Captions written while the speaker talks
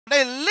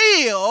they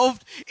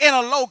lived in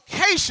a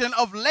location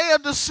of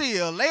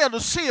Laodicea.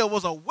 Laodicea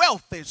was a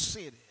wealthy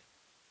city.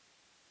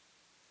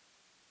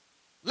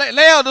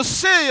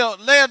 Laodicea,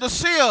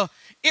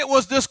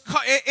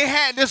 it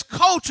had this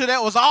culture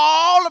that was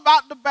all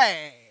about the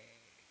bag.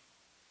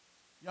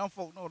 Young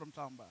folk know what I'm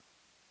talking about.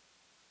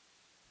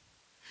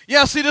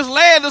 Yeah, see, this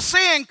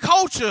Laodicean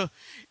culture,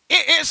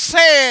 it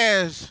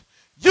says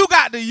you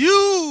got to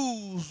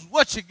use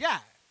what you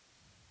got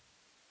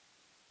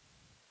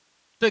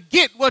to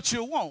get what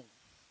you want.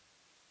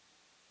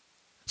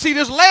 See,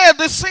 this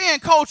Laodicean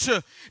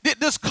culture,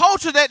 this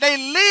culture that they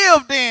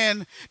lived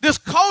in, they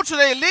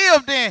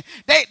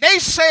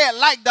said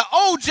like the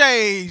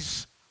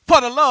OJs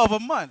for the love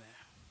of money.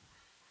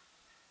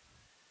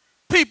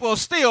 People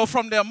steal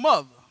from their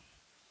mother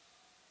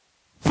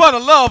for the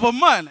love of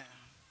money.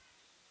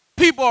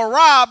 People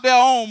rob their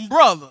own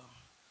brother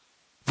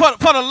for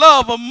the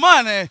love of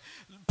money.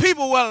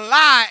 People will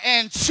lie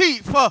and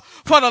cheat for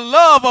the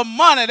love of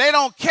money. They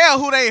don't care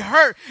who they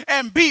hurt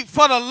and beat.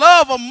 For the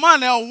love of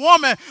money, a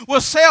woman will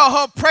sell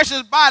her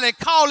precious body,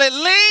 call it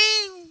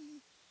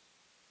lean,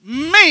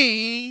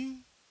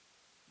 mean,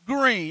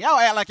 green. Y'all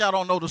act like y'all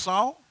don't know the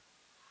song.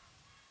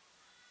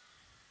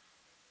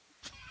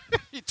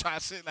 You try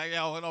to sit like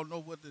y'all don't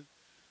know what this.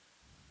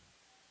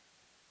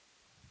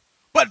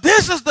 But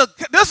this is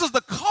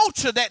the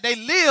culture that they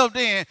lived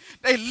in.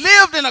 They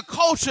lived in a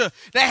culture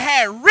that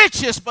had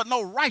riches but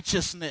no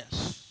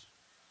righteousness.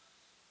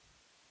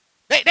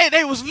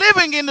 They was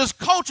living in this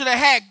culture that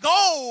had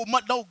gold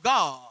but no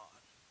God.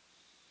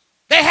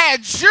 They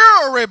had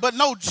jewelry but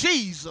no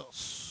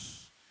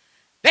Jesus.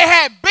 They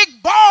had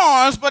big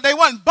barns but they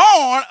wasn't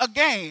born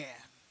again.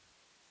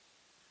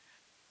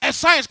 And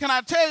saints, can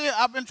I tell you,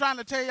 I've been trying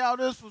to tell y'all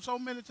this for so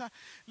many times.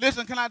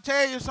 Listen, can I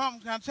tell you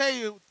something? Can I tell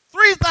you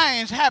 3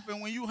 things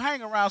happen when you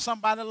hang around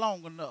somebody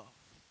long enough.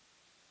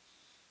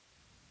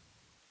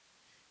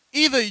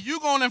 Either you're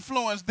going to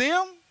influence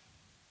them,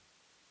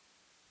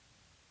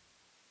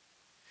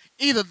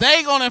 either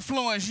they're going to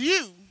influence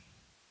you,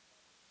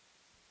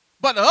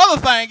 but the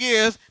other thing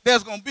is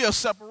there's going to be a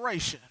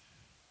separation.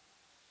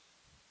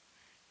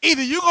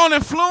 Either you're going to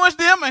influence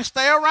them and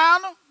stay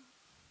around them,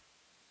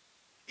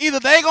 either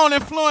they're going to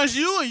influence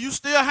you and you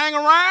still hang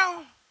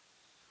around,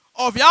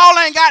 or if y'all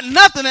ain't got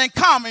nothing in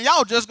common,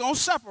 y'all just going to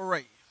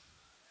separate.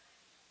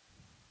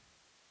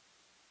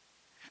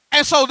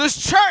 And so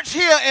this church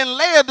here in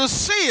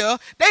Laodicea,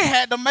 they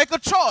had to make a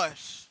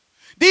choice.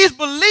 These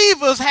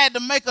believers had to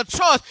make a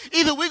choice.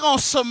 Either we're going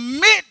to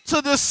submit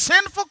to this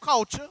sinful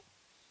culture,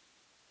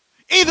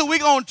 either we're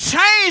going to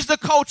change the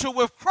culture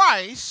with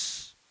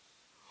Christ,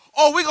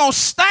 or we're going to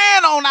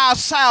stand on our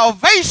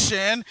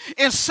salvation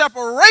in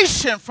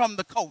separation from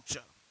the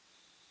culture.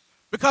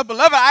 Because,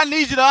 beloved, I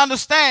need you to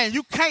understand,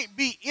 you can't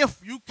be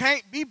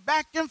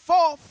back and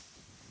forth.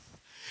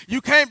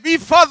 You can't be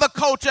for the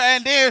culture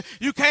and then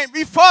you can't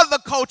be for the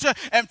culture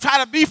and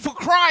try to be for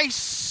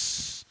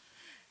Christ.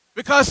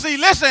 Because, see,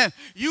 listen,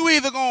 you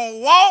either going to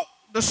walk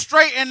the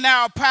straight and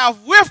narrow path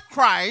with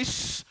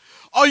Christ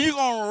or you're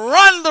going to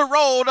run the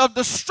road of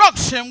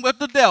destruction with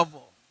the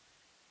devil.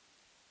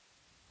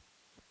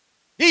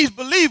 These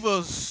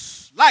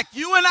believers, like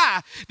you and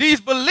I, these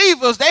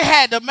believers, they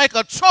had to make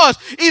a choice.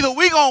 Either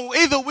we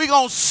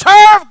gonna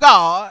serve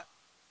God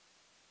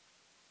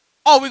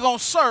or we gonna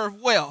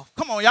serve wealth.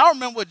 Come on, y'all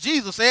remember what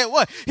Jesus said?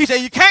 What? He said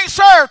you can't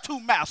serve 2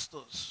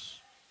 masters.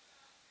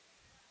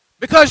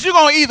 Because you're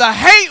gonna either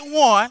hate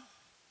one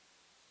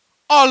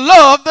or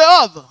love the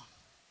other.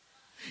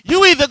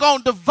 You either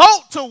gonna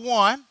devote to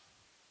one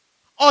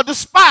or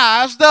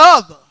despise the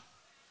other.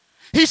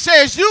 He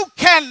says you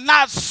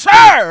cannot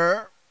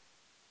serve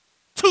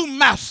 2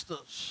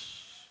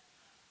 masters.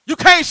 You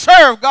can't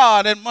serve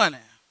God and money.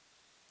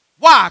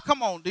 Why?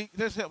 Come on, D.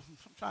 Let's help. I'm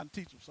trying to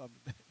teach them something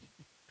today.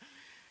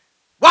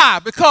 Why?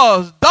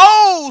 Because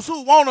those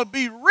who want to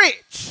be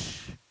rich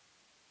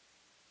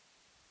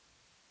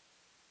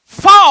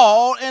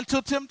fall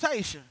into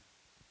temptation.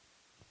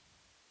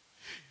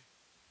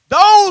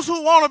 Those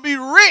who want to be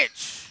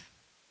rich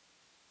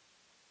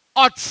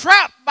are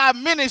trapped by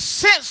many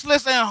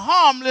senseless and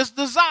harmless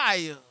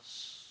desires.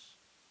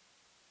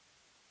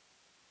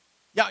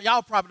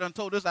 Y'all probably done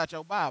told this out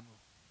your Bible.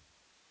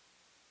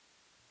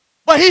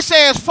 But he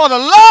says, for the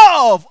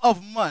love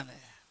of money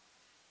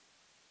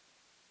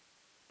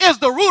is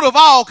the root of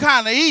all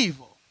kind of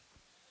evil.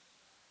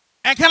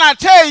 And can I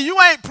tell you,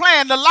 you ain't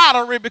playing the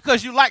lottery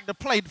because you like to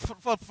play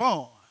for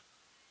fun.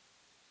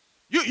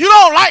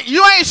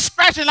 You ain't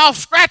scratching off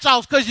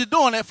scratch-offs because you're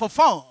doing it for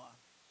fun.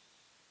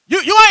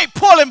 You ain't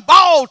pulling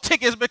ball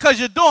tickets because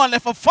you're doing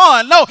it for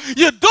fun. No,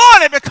 you're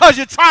doing it because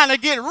you're trying to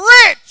get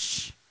rich.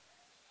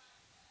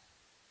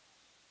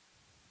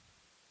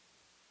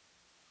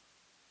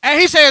 And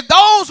he said,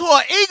 those who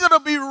are eager to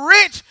be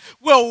rich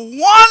will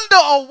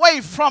wander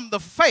away from the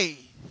faith.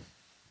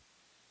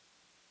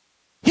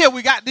 Here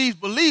we got these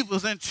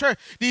believers in church,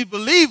 these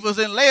believers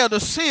in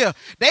Laodicea.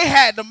 They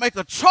had to make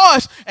a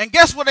choice, and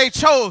guess what they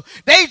chose?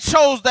 They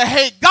chose to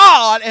hate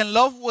God and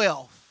love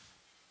wealth.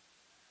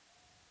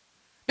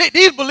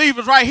 These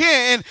believers right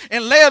here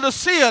in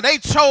Laodicea, they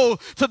chose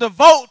to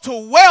devote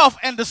to wealth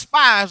and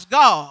despise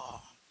God.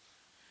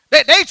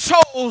 They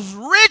chose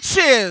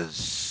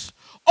riches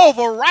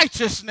over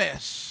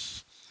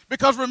righteousness.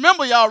 Because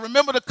remember, y'all,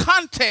 remember the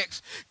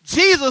context.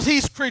 Jesus,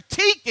 he's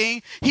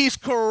critiquing, he's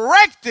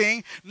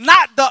correcting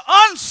not the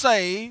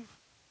unsaved,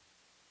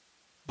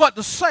 but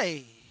the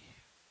saved.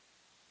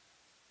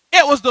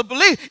 It was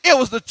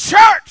the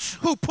church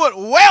who put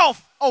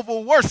wealth over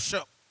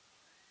worship.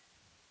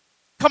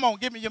 Come on,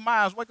 give me your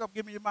minds. Wake up,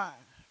 give me your mind.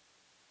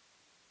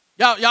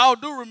 Y'all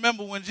do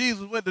remember when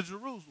Jesus went to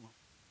Jerusalem.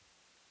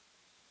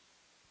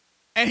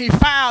 And he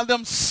found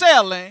them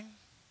selling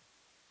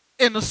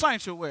in the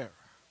sanctuary.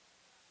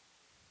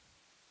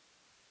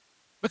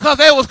 Because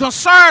they was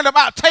concerned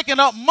about taking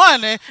up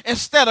money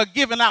instead of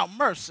giving out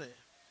mercy.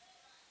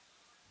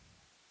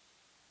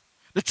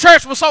 The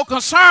church was so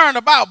concerned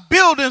about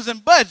buildings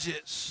and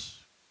budgets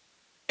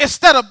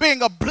instead of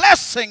being a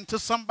blessing to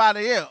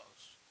somebody else.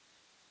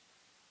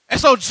 And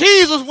so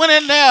Jesus went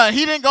in there, and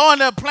he didn't go in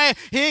there playing.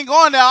 He didn't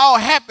go in there all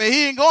happy.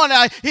 He didn't go in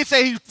there. He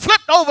said, he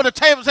flipped over the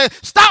table and said,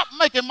 stop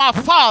making my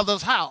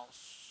Father's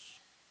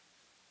house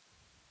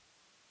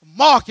a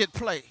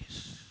marketplace.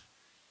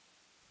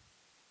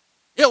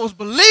 It was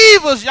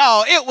believers,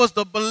 y'all. It was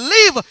the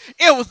believer.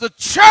 It was the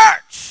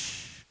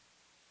church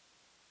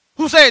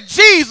who said,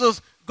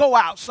 Jesus, go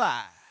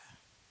outside.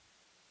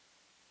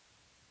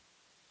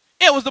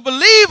 It was the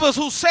believers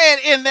who said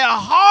in their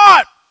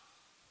heart,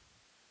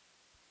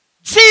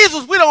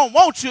 Jesus, we don't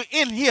want you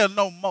in here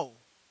no more.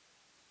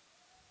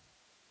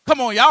 Come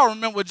on, y'all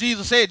remember what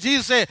Jesus said.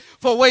 Jesus said,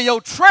 for where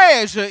your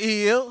treasure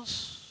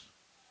is,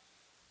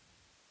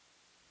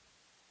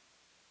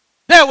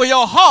 there will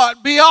your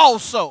heart be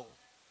also.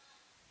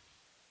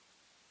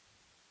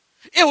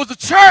 It was the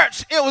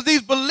church, it was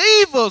these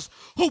believers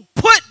who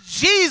put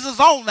Jesus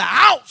on the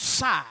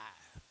outside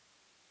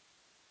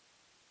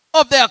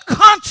of their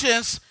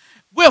conscience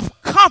with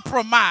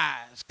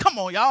compromise. Come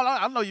on, y'all.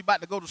 I know you're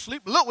about to go to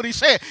sleep, but look what he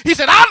said. He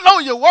said, I know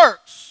your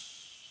works.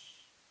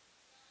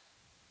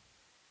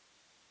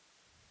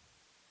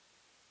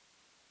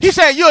 He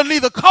said, you're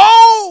neither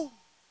cold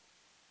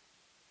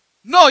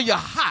nor you're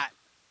hot.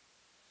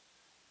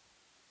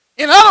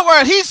 In other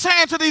words, he's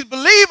saying to these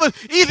believers,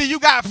 either you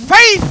got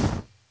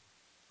faith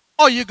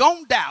or you're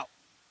going to doubt.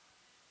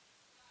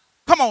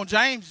 Come on,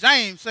 James.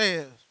 James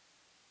says,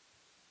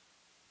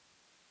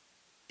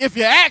 if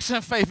you're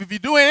acting faith, if you're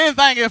doing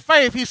anything in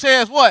faith, he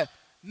says what?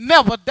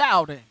 Never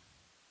doubting.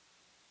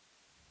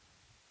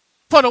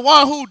 For the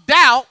one who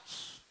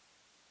doubts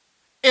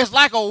is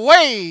like a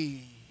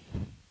wave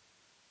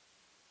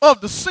of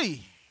the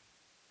sea.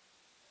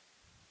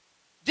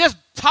 Just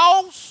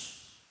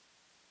toss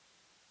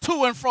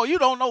to and fro. You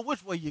don't know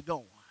which way you're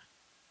going.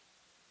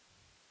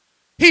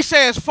 He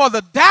says, for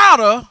the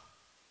doubter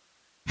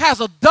has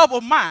a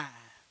double mind.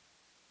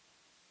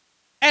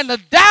 And the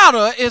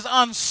doubter is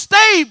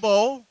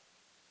unstable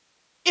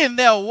in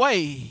their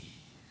ways.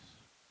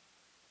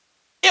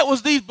 It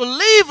was these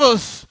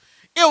believers,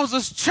 it was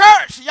this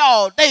church,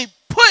 y'all, they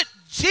put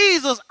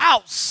Jesus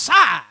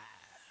outside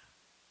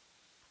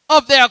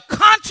of their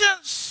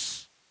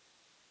conscience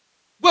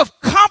with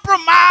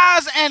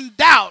compromise and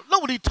doubt.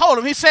 Look what he told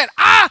them. He said,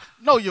 I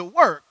know your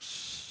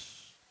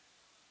works.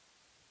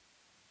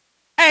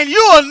 And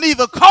you are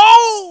neither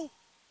cold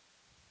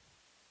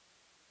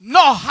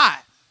nor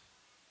hot.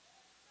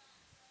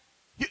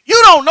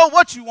 You don't know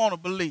what you want to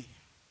believe.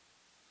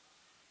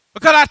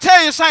 Because I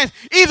tell you, saints,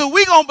 either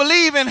we're going to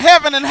believe in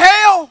heaven and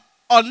hell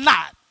or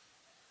not.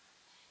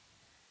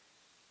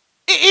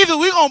 Either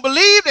we're going to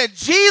believe that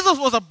Jesus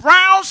was a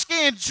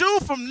brown-skinned Jew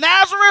from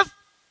Nazareth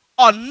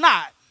or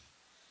not.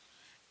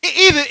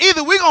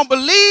 Either we're going to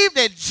believe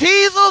that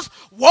Jesus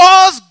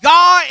was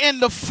God in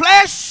the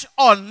flesh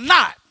or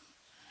not.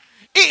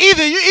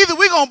 Either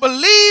we're going to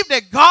believe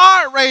that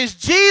God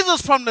raised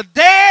Jesus from the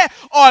dead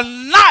or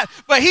not.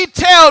 But he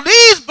tells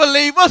these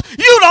believers,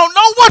 you don't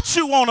know what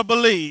you want to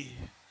believe.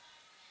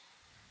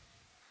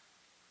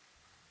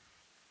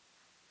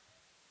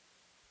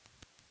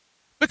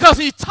 Because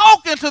he's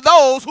talking to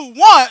those who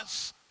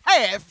once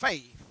had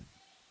faith.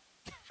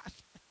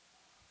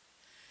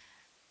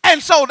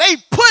 And so they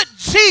put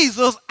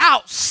Jesus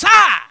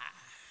outside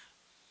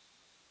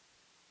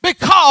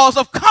because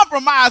of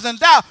compromise and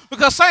doubt.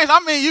 Because saints,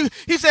 I mean,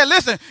 he said,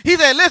 listen,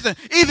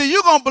 either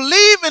you're going to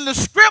believe in the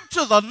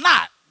scriptures or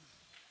not.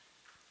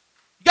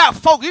 You got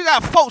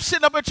folks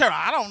sitting up in church.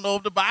 I don't know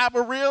if the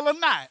Bible real or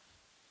not.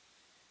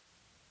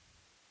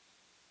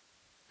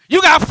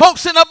 You got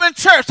folks sitting up in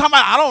church talking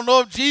about, I don't know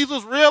if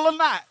Jesus real or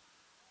not.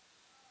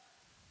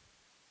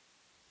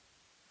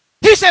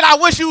 He said, I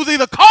wish you was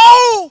either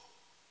cold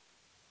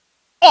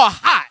or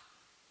hot.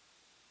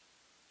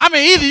 I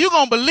mean, either you're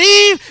going to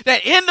believe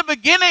that in the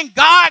beginning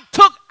God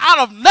took out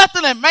of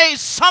nothing and made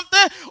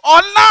something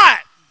or not.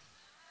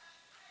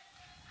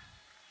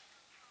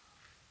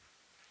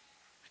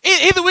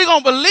 Either we're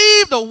going to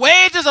believe the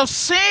wages of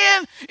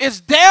sin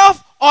is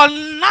death or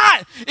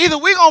not. Either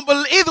we're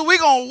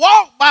gonna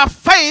walk by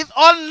faith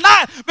or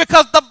not,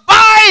 because the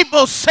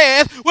Bible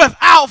says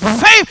without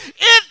faith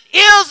it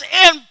is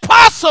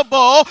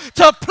impossible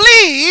to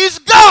please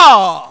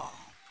God.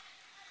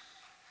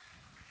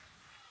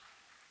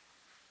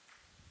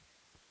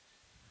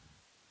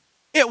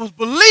 It was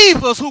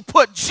believers who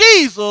put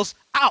Jesus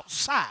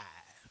outside.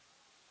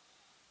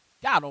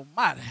 God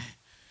Almighty.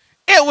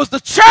 It was the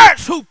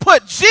church who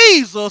put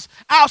Jesus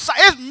outside.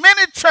 There's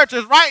many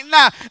churches right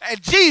now,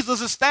 and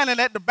Jesus is standing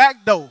at the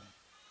back door.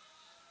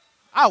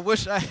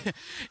 It's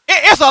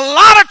a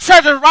lot of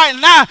churches right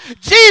now.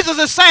 Jesus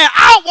is saying,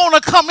 I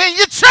want to come in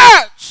your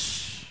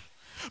church.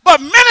 But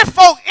many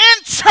folk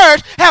in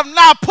church have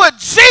now put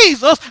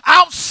Jesus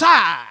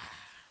outside.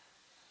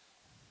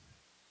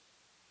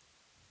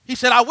 He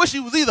said, I wish he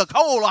was either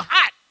cold or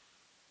hot.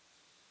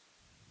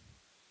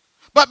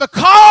 But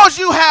because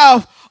you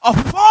have a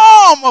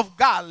form of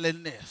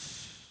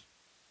godliness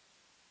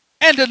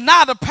and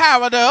deny the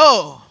power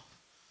thereof,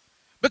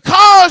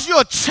 because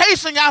you're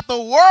chasing after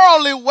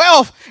worldly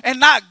wealth and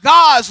not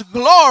God's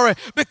glory,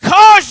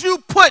 because you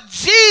put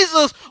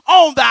Jesus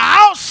on the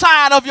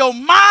outside of your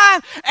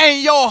mind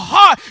and your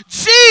heart,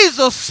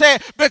 Jesus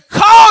said,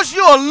 because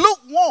you're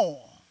lukewarm.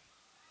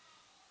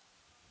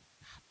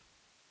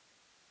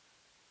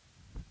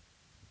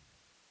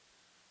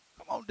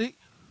 Come on, D.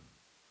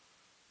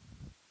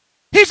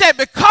 He said,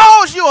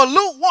 because you're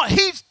lukewarm,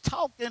 he's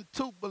talking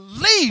to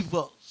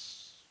believers.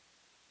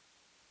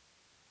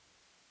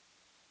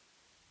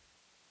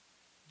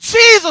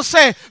 Jesus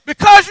said,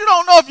 because you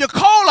don't know if you're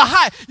cold or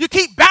hot, you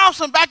keep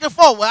bouncing back and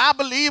forth. Well, I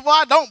believe or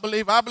I don't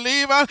believe. I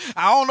believe. I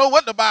don't know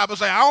what the Bible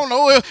says. I don't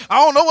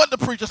know what the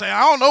preacher say.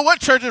 I don't know what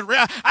church is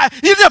real.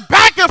 You just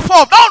back and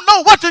forth. Don't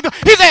know what to do.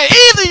 He said,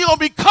 either you're going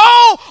to be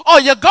cold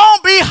or you're going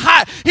to be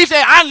hot. He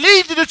said, I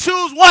need you to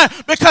choose one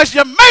because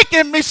you're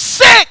making me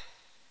sick.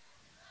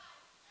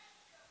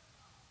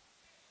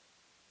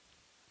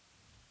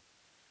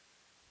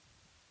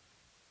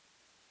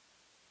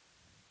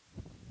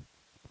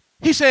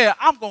 He said,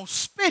 I'm going to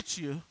spit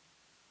you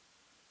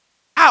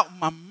out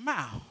my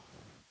mouth.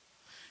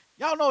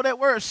 Y'all know that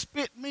word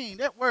spit means?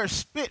 That word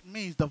spit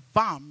means to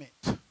vomit.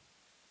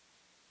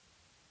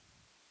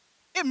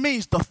 It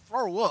means to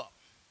throw up.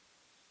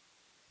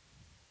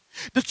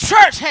 The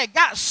church had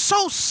got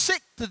so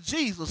sick to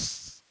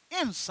Jesus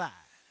inside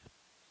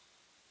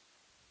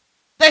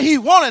that he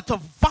wanted to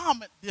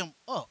vomit them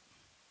up.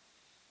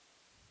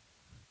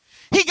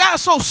 He got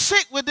so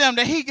sick with them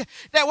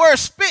that word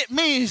spit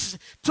means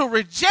to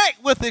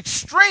reject with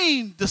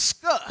extreme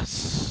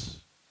disgust.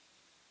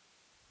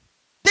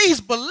 These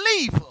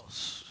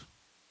believers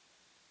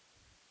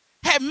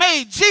had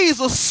made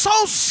Jesus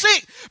so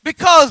sick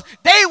because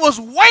they was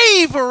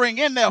wavering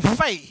in their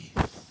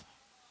faith.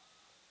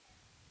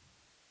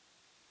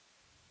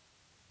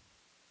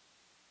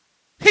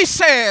 He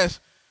says,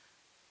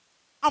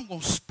 I'm going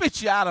to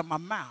spit you out of my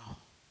mouth.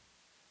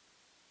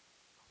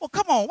 Well,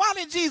 come on. Why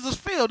did Jesus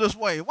feel this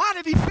way? Why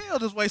did he feel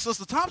this way,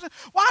 Sister Thompson?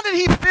 Why did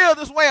he feel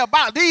this way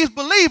about these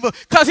believers?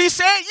 Because he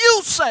said, you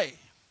say.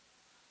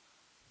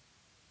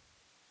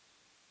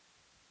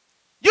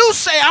 You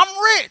say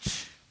I'm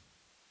rich.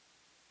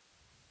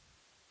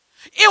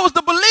 It was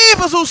the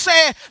believers who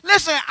said,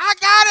 listen, I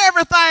got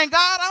everything,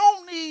 God. I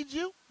don't need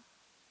you.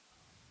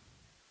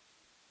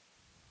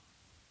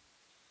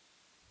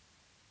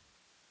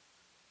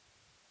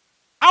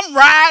 I'm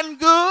riding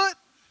good.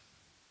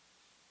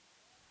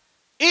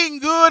 Eating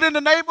good in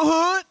the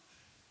neighborhood.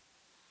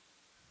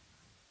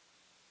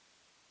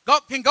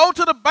 Can go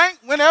to the bank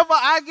whenever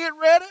I get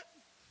ready.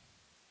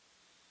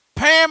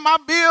 Paying my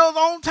bills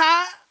on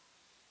time.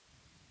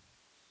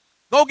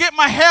 Go get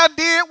my hair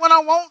did when I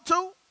want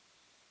to.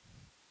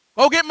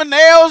 Go get my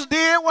nails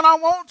did when I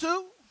want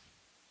to.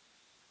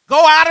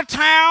 Go out of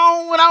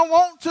town when I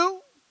want to.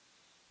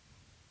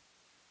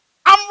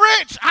 I'm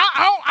rich.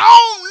 I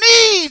don't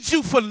need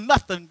you for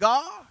nothing,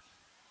 God.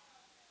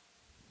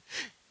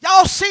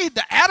 Y'all see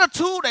the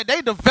attitude that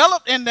they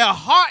developed in their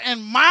heart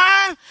and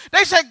mind?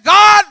 They said,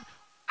 God,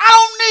 I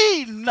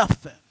don't need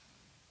nothing.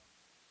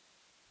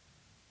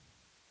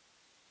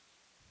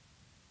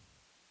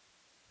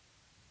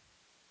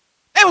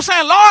 They were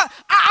saying, Lord,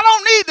 I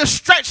don't need to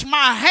stretch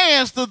my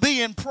hands to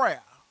thee in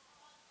prayer.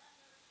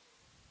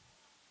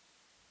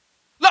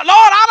 Lord,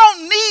 I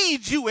don't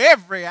need you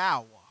every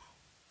hour.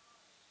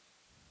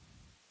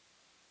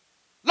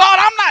 Lord,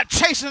 I'm not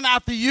chasing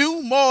after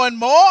you more and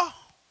more.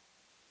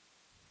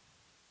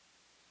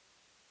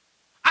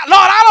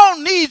 Lord, I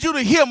don't need you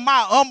to hear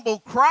my humble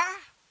cry.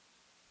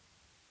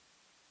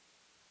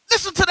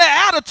 Listen to their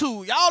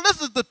attitude, y'all.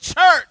 This is the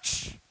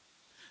church.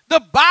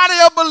 The body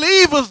of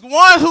believers,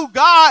 one who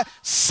God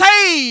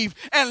saved,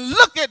 and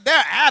look at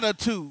their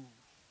attitude.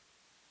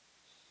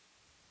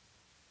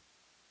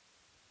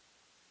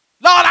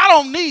 Lord, I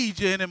don't need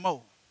you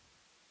anymore.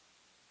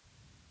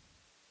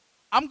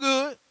 I'm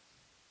good.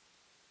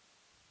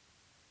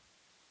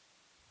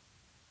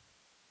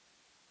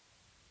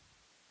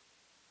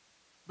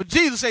 But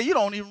Jesus said, you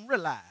don't even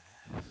realize.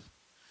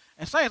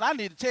 And saints, I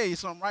need to tell you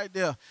something right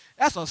there.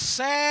 That's a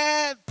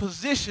sad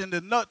position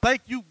to not think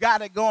you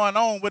got it going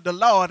on with the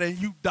Lord and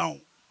you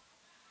don't.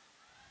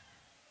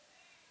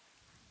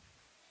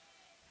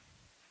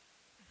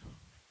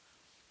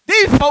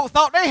 These folks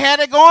thought they had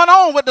it going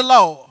on with the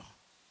Lord.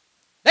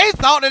 They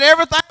thought that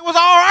everything was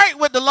all right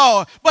with the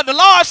Lord. But the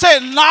Lord said,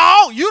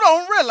 no, you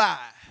don't realize.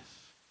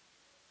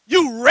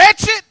 You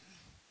wretched,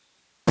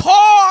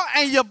 poor,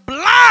 and you're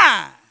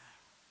blind.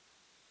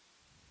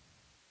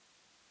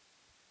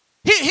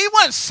 He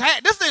wasn't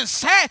sad. This isn't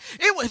sad.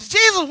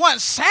 Jesus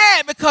wasn't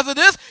sad because of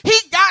this. He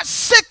got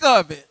sick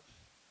of it.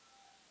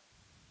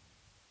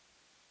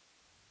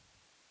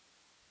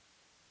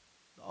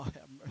 Lord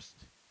have mercy.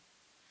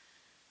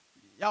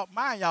 Y'all,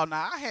 mind y'all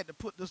now, I had to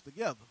put this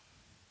together.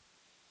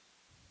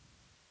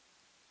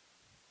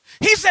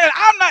 He said,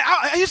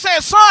 he said,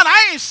 son,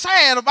 I ain't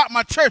sad about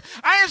my church.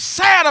 I ain't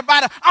sad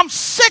about it. I'm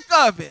sick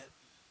of it.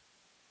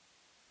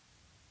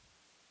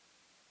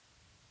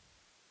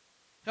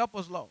 Help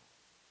us, Lord.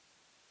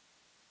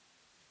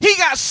 He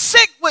got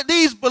sick with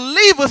these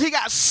believers. He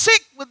got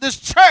sick with this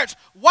church.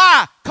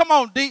 Why? Come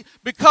on, D.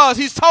 Because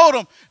he's told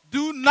them,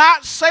 do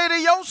not say to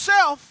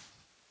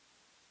yourself,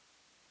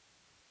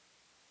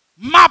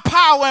 my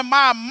power and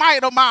my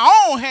might of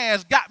my own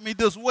hands got me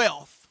this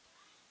wealth.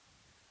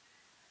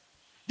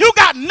 You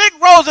got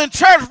Negroes in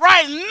church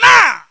right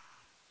now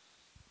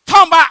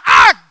talking about,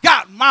 I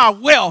got my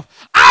wealth.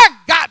 I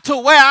got to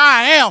where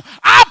I am.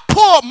 I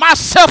pulled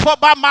myself up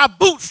by my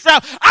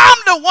bootstraps. I'm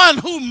the one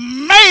who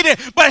made it.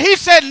 But he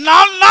said,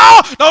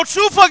 no, don't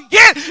you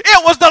forget,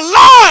 it was the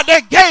Lord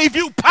that gave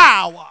you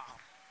power.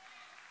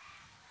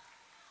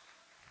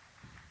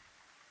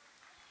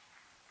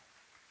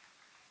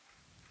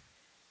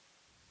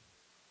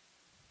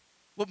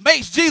 What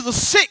makes Jesus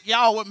sick,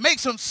 y'all, what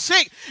makes him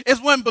sick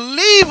is when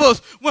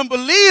believers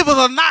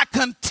are not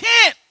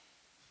content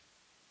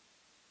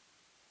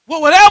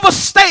with whatever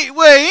state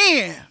we're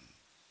in.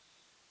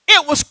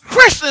 It was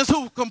Christians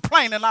who were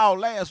complaining all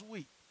last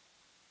week.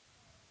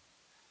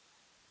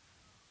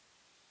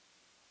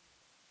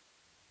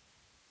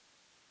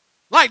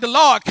 Like the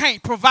Lord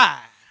can't provide.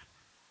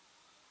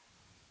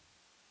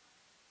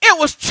 It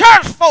was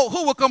church folk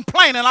who were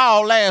complaining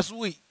all last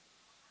week.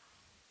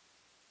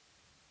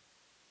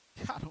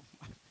 God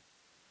Almighty.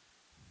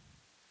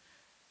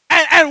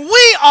 And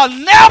we are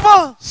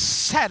never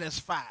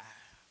satisfied.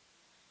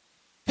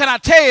 Can I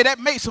tell you, that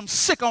makes him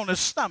sick on his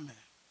stomach.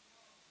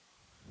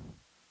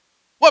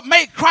 What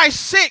makes Christ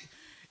sick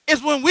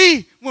is when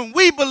we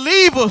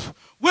believers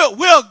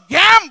will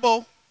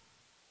gamble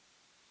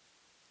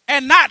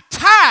and not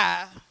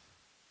tithe.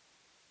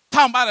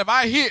 Talking about if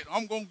I hit,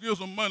 I'm going to give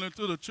some money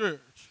to the church.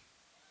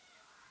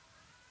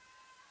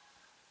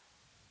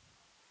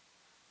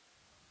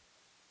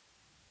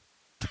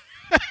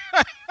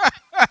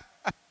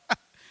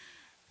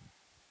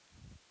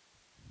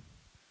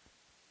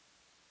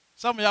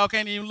 Some of y'all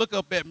can't even look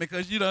up at me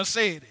because you done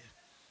said it.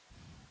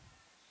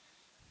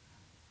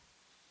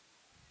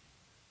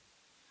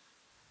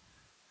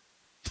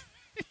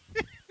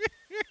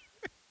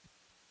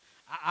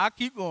 I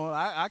keep going.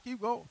 I keep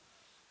going.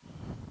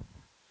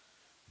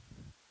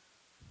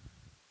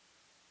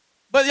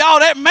 But y'all,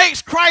 that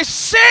makes Christ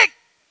sick.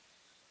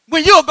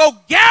 When you'll go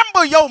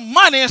gamble your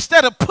money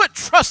instead of put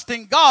trust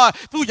in God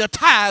through your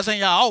tithes and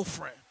your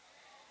offering.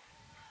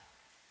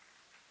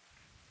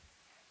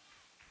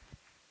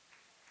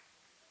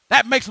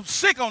 That makes him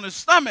sick on his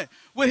stomach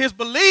with his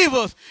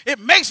believers. It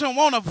makes him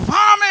want to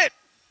vomit.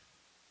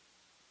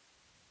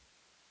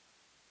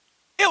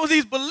 It was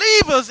these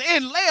believers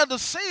in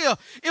Laodicea.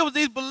 It was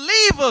these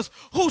believers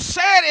who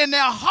said in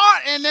their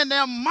heart and in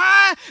their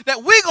mind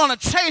that we're going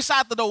to chase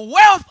after the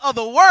wealth of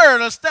the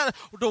word instead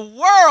of the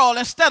world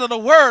instead of the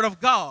word of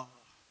God.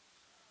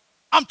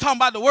 I'm talking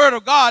about the word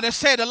of God that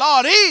said the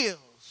Lord is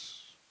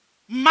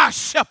my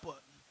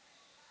shepherd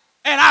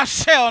and I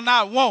shall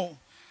not want.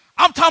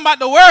 I'm talking about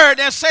the word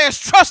that says,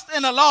 trust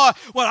in the Lord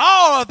with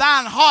all of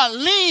thine heart.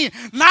 Lean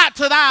not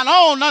to thine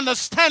own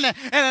understanding,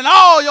 and in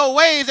all your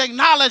ways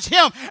acknowledge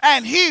him,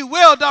 and he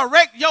will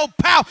direct your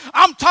path.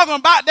 I'm talking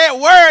about that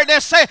word that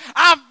says,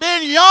 I've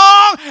been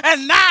young,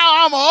 and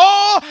now I'm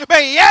old,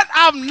 but yet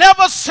I've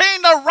never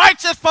seen the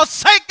righteous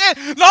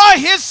forsaken, nor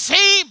his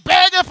seed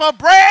begging for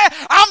bread.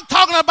 I'm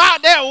talking about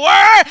that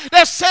word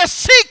that says,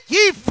 seek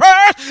ye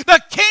first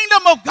the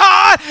kingdom of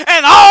God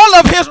and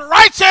all of his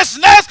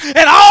righteousness,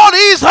 and all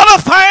these other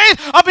things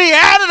will be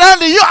added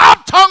unto you. I'm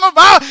talking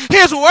about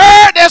his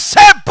word that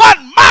said, but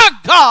my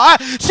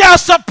God shall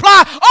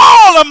supply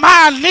all of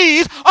my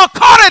needs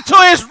according to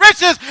his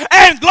riches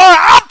and glory.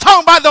 I'm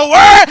talking about the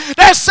word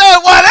that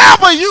said,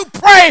 whatever you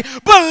pray,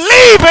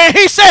 believe in.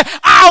 He said,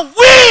 I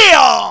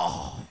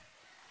will.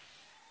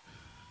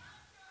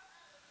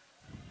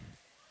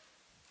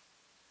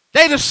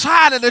 They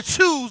decided to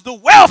choose the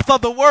wealth of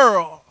the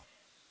world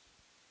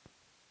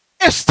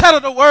instead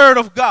of the word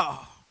of God.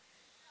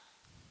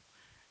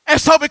 And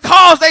so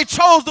because they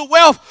chose the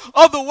wealth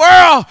of the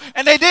world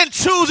and they didn't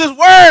choose his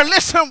word,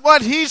 listen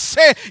what he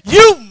said,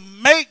 you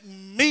make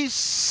me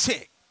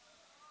sick.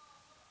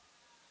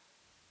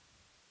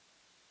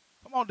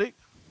 Come on, Dick.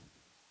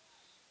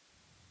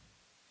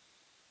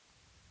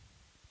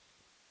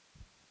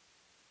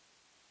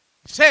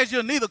 It says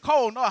you're neither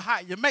cold nor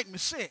hot. You make me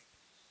sick.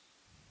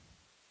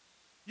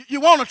 You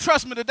want to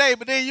trust me today,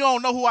 but then you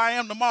don't know who I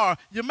am tomorrow.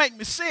 You make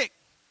me sick.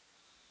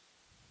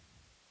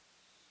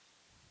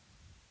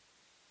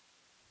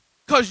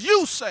 Because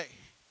you say,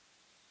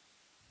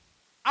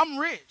 I'm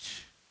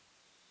rich.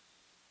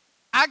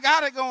 I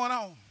got it going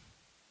on.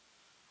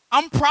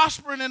 I'm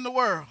prospering in the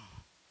world.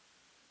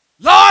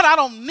 Lord, I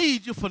don't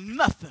need you for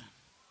nothing.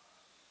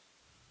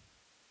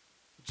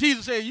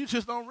 Jesus said, you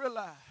just don't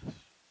realize.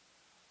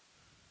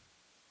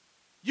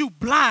 You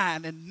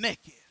blind and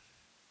naked.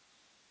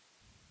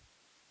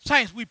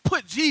 Saints, we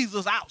put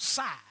Jesus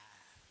outside.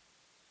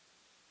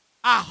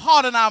 Our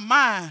heart and our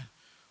mind,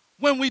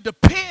 when we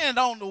depend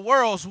on the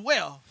world's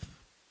wealth.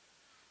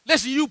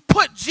 Listen, you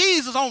put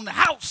Jesus on the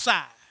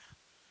outside.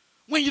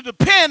 When you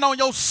depend on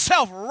your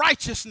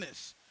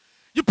self-righteousness.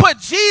 You put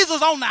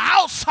Jesus on the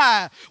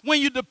outside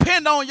when you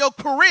depend on your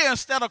career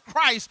instead of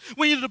Christ.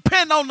 When you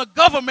depend on the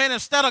government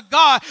instead of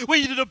God. When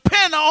you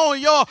depend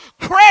on your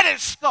credit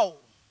score.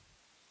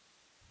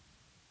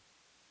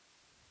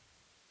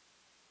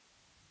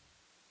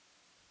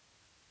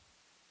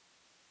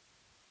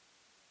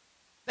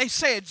 They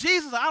said,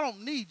 Jesus, I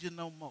don't need you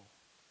no more.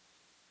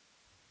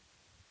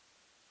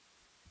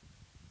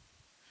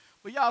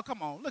 But y'all,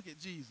 come on, look at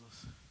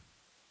Jesus.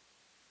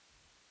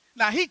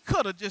 Now, he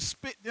could have just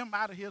spit them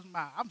out of his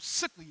mouth. I'm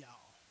sick of y'all.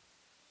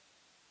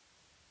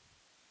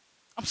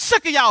 I'm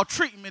sick of y'all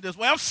treating me this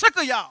way. I'm sick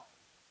of y'all.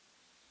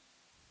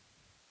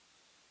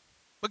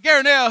 But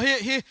Gary Nell,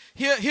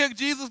 here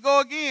Jesus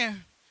go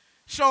again,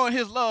 showing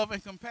his love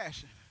and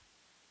compassion.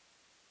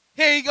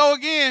 Here he go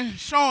again,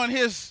 showing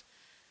his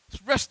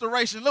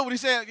restoration. Look what he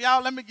said.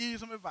 Y'all, let me give you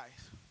some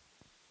advice.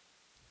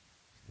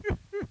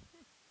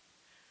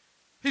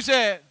 He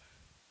said,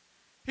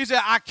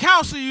 I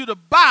counsel you to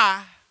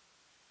buy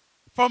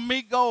from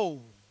me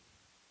gold.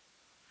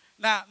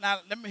 Now,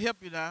 let me help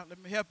you now. Let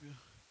me help you.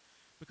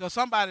 Because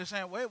somebody's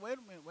saying, wait a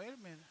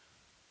minute.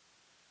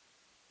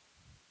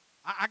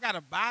 I got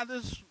to buy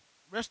this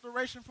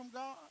restoration from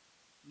God?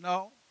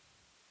 No.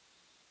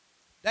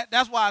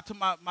 That's why to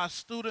my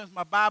students,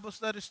 my Bible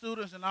study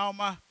students, and all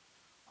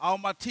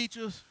my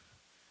teachers,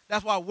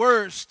 that's why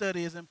word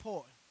study is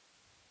important.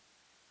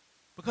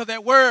 Because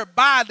that word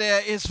buy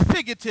there is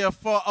figurative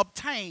for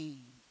obtain.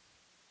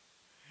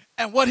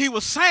 And what he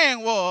was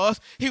saying,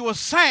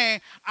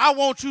 I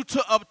want you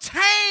to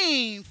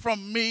obtain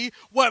from me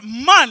what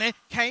money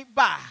can't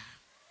buy.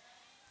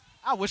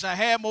 I wish I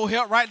had more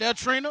help right there,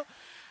 Trina.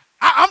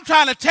 I'm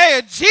trying to tell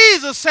you,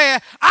 Jesus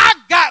said, I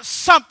got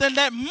something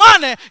that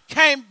money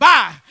can't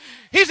buy.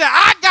 He said,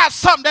 I got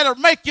something that'll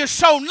make you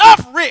show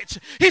enough rich.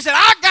 He said,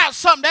 I got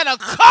something that'll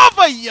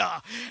cover you.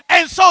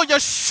 And so your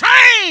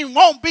shame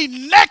won't be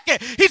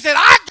naked. He said,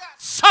 I got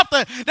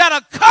something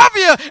that'll cover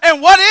you. And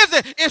what is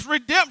it? It's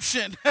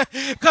redemption.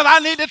 Because I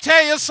need to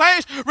tell you,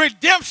 saints,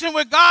 redemption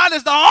with God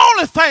is the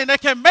only thing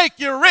that can make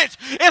you rich.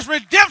 It's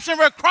redemption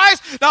with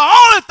Christ, the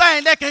only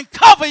thing that can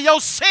cover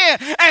your sin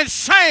and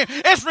shame.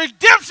 It's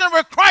redemption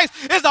with Christ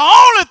is the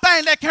only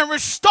thing that can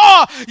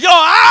restore your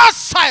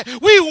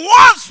eyesight. We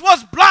once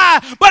was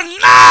blind, but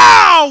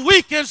now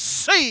we can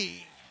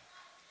see.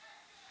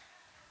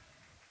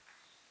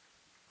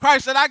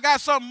 Christ said, I got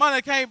something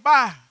money can't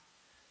buy.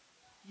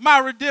 My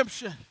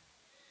redemption.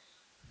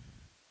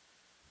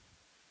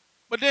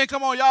 But then,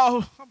 come on,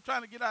 y'all. I'm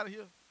trying to get out of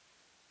here.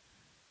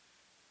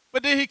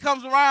 But then he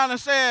comes around and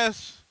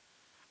says,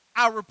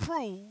 I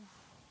reprove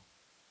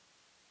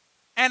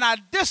and I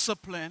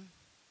discipline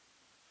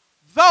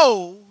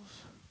those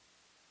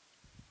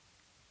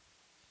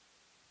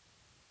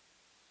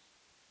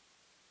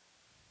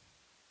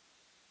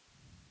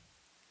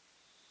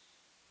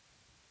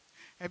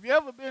Have you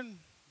ever been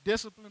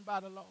disciplined by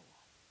the Lord?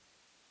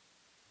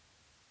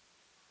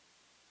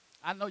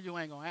 I know you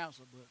ain't going to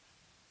answer, but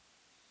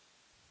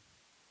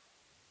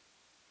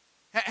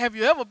have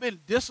you ever been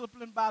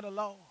disciplined by the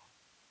Lord?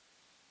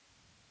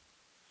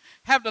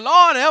 Have the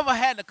Lord ever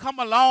had to come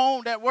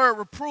along? That word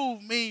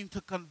reprove means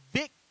to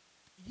convict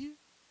you.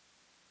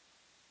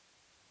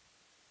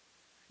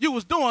 You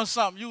was doing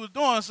something. You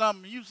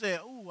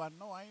said, ooh, I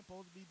know I ain't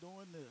supposed to be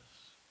doing this.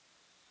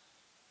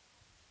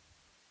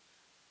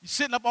 You're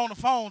sitting up on the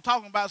phone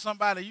talking about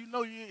somebody. You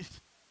know you...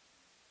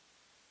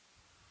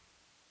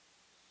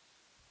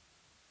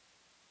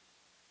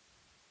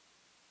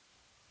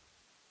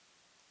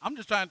 I'm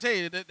just trying to tell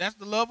you that's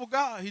the love of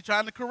God. He's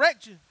trying to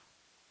correct you.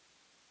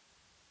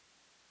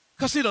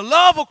 Because see, the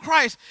love of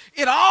Christ,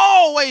 it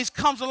always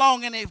comes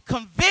along and it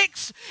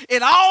convicts.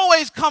 It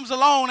always comes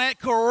along and it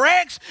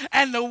corrects.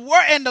 And the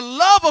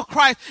love of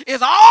Christ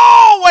is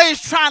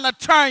always trying to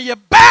turn you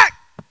back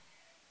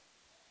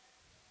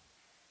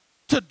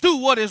to do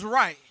what is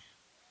right.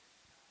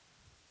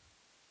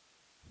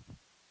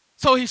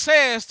 So he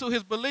says to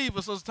his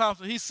believers, Sister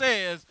Thompson, he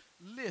says,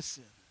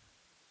 listen.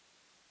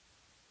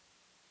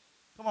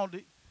 Come on,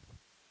 D.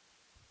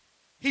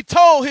 He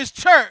told his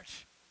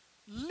church,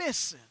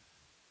 listen.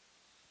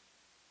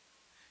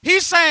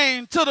 He's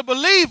saying to the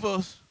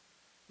believers,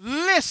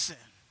 listen.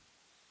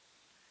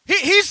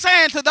 He's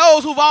saying to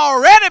those who've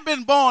already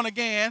been born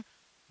again,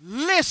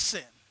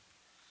 listen.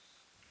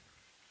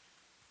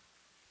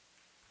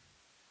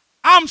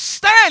 I'm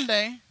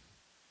standing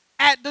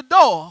at the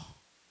door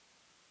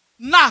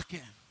knocking.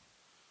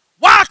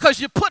 Why? Because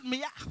you put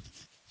me out.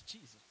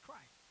 Jesus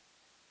Christ.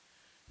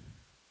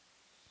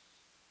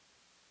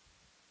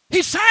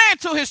 He's saying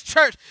to his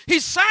church,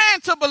 he's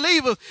saying to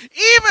believers,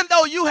 even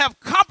though you have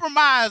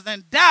compromised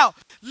and doubt,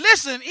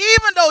 listen,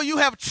 even though you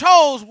have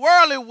chose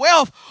worldly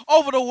wealth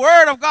over the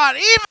word of God,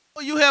 even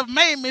though you have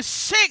made me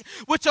sick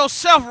with your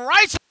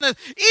self-righteousness,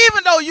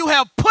 even though you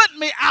have put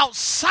me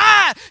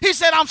outside, he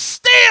said, I'm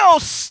still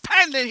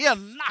standing here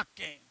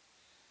knocking.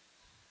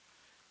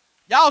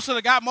 Y'all should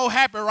have got more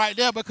happy right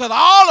there, because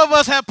all of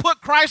us have put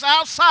Christ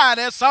outside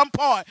at some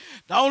point.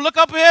 Don't look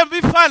up here and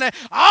be funny.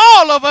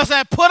 All of us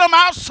have put him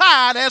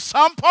outside at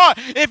some point.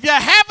 If you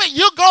haven't,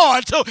 you're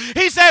going to.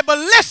 He said, but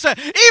listen,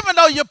 even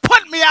though you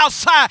put me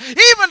outside,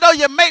 even though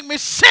you make me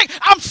sick,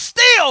 I'm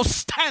still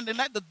standing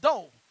at the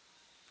door.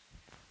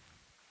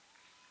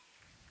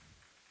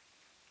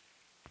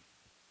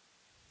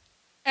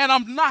 And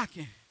I'm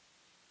knocking.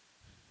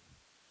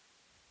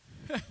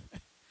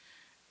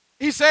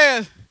 He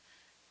says,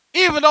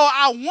 even though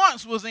I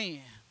once was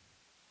in,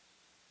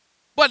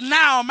 but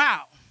now I'm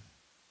out.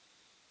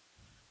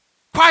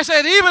 Christ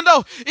said, even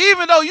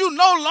though you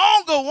no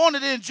longer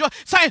wanted to enjoy,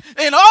 saying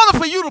in order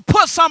for you to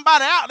put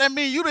somebody out, that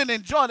means you didn't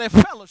enjoy their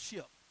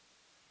fellowship.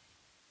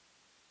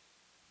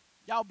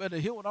 Y'all better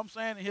hear what I'm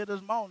saying here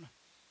this morning.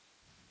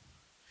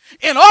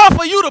 In order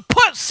for you to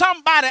put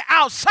somebody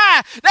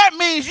outside, that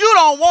means you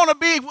don't want to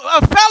be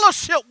a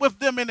fellowship with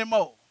them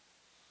anymore.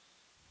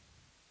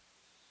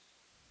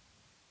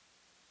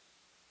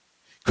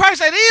 Christ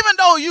said, even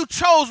though you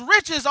chose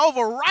riches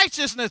over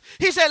righteousness,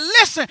 he said,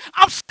 listen,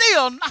 I'm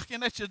still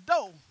knocking at your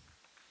door.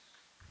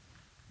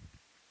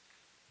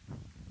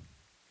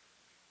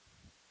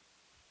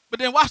 But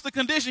then watch the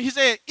condition. He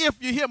said,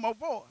 if you hear my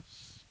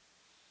voice.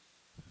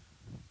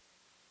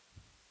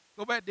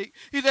 Go back, Dick.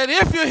 He said,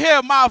 if you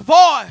hear my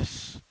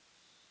voice,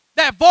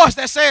 that voice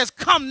that says,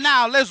 come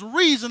now, let's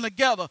reason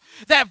together.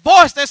 That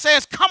voice that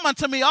says, come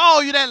unto me,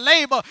 all you that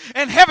labor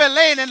and heavy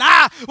laden, and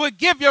I will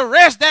give you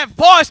rest. That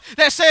voice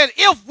that said,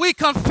 if we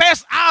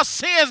confess our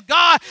sins,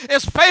 God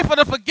is faithful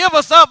to forgive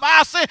us of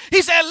our sins.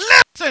 He said,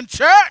 listen,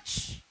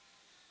 church.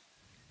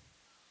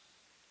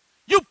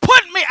 You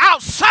put me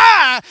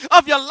outside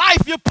of your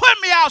life. You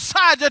put me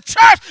outside your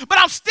church, but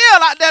I'm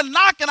still out there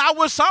knocking. I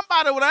wish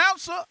somebody would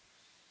answer.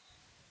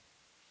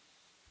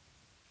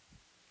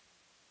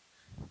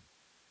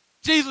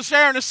 Jesus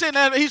sharing is sitting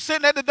there, he's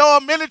sitting at the door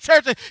of many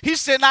churches. He's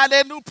sitting out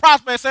there, New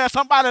Prospect, saying,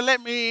 somebody let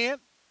me in.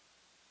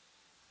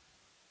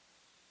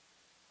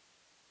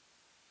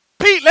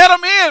 Pete let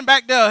him in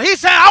back there. He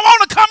said, I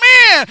want to come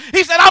in.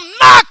 He said, I'm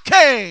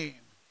knocking.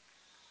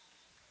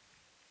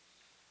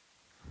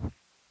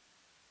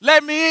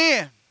 Let me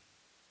in.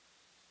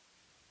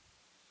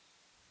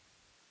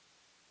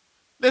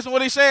 Listen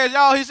what he says,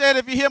 y'all. He said,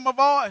 if you hear my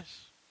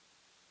voice,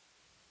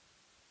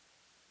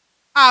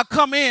 I'll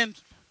come in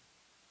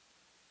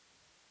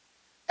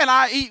and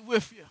I eat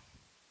with you.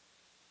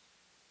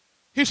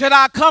 He said,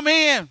 I'll come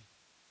in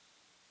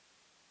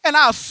and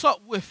I'll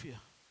sup with you.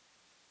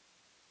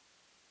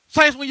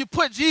 Saints, when you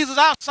put Jesus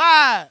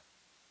outside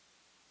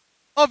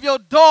of your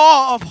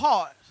door of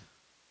heart,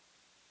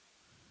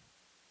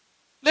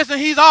 listen,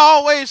 he's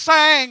always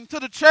saying to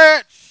the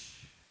church,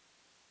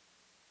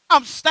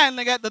 I'm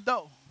standing at the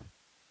door.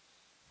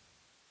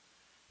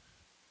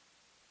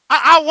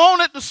 I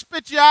wanted to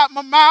spit you out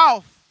my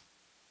mouth,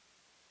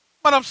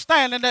 but I'm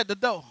standing at the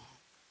door.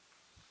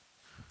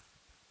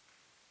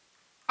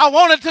 I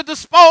wanted to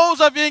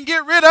dispose of you and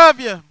get rid of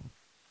you,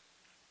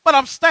 but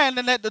I'm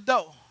standing at the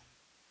door.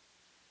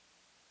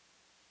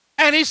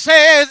 And he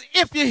says,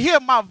 if you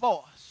hear my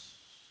voice,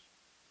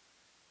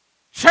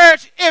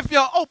 church, if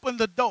you open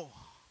the door,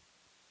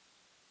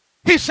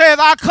 he says,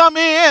 I come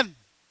in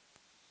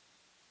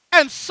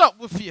and sup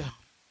with you.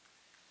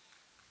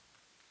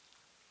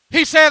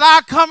 He said, I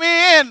come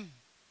in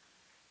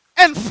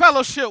and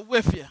fellowship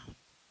with you.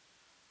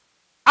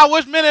 I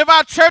wish many of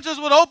our churches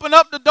would open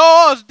up the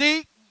doors,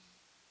 Deke,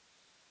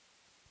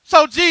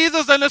 so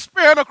Jesus and the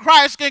Spirit of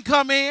Christ can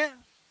come in.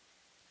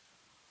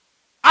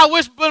 I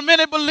wish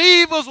many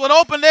believers would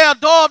open their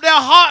door of their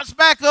hearts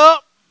back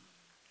up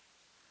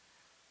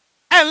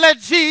and let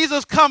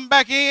Jesus come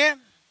back in.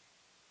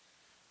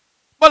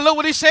 But look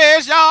what he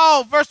says,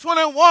 y'all. Verse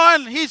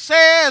 21, he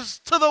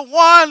says, to the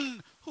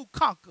one who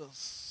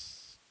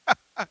conquers.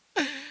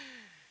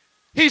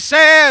 He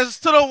says,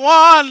 to the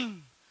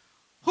one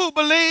who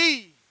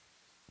believes.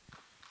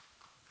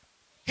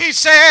 He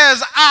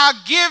says, I'll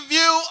give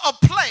you a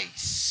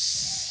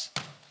place.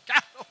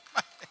 God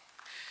Almighty.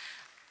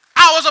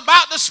 I was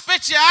about to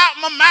spit you out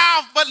my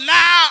mouth, but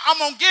now I'm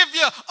going to give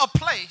you a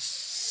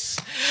place.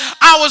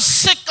 I was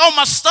sick on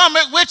my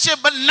stomach with you,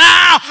 but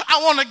now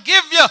I want to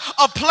give you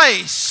a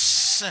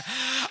place.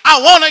 I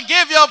want to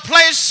give you a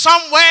place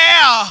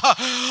somewhere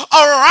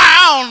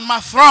around my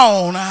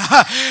throne.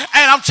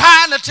 And I'm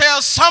trying to tell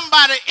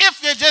somebody,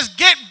 if you just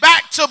get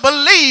back to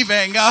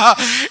believing,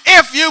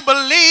 if you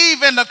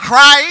believe in the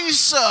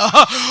Christ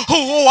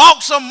who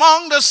walks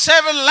among the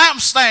seven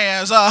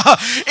lampstands,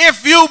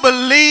 if you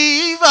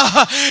believe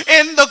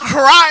in the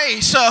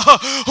Christ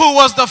who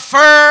was the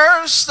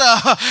first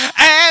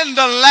and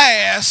the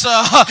last,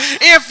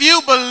 if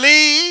you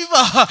believe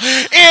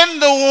in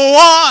the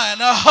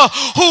one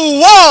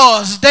who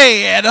was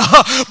dead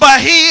but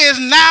he is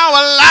now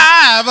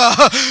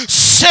alive,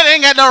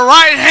 sitting at the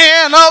right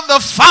hand of the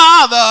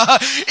Father,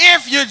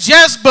 if you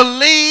just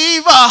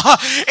believe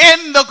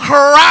in the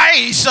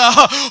Christ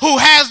who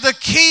has the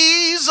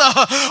keys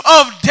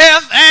of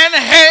death and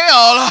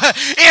hell,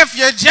 if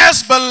you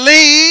just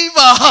believe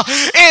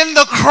in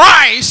the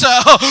Christ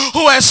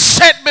who has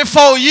set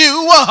before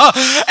you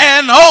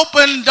an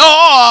open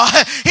door,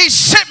 he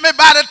sent me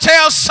by to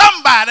tell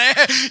somebody,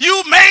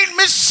 you made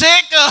me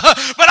sick,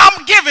 but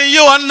I'm giving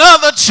you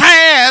another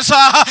chance.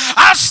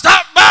 I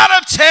stopped by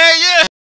to tell you,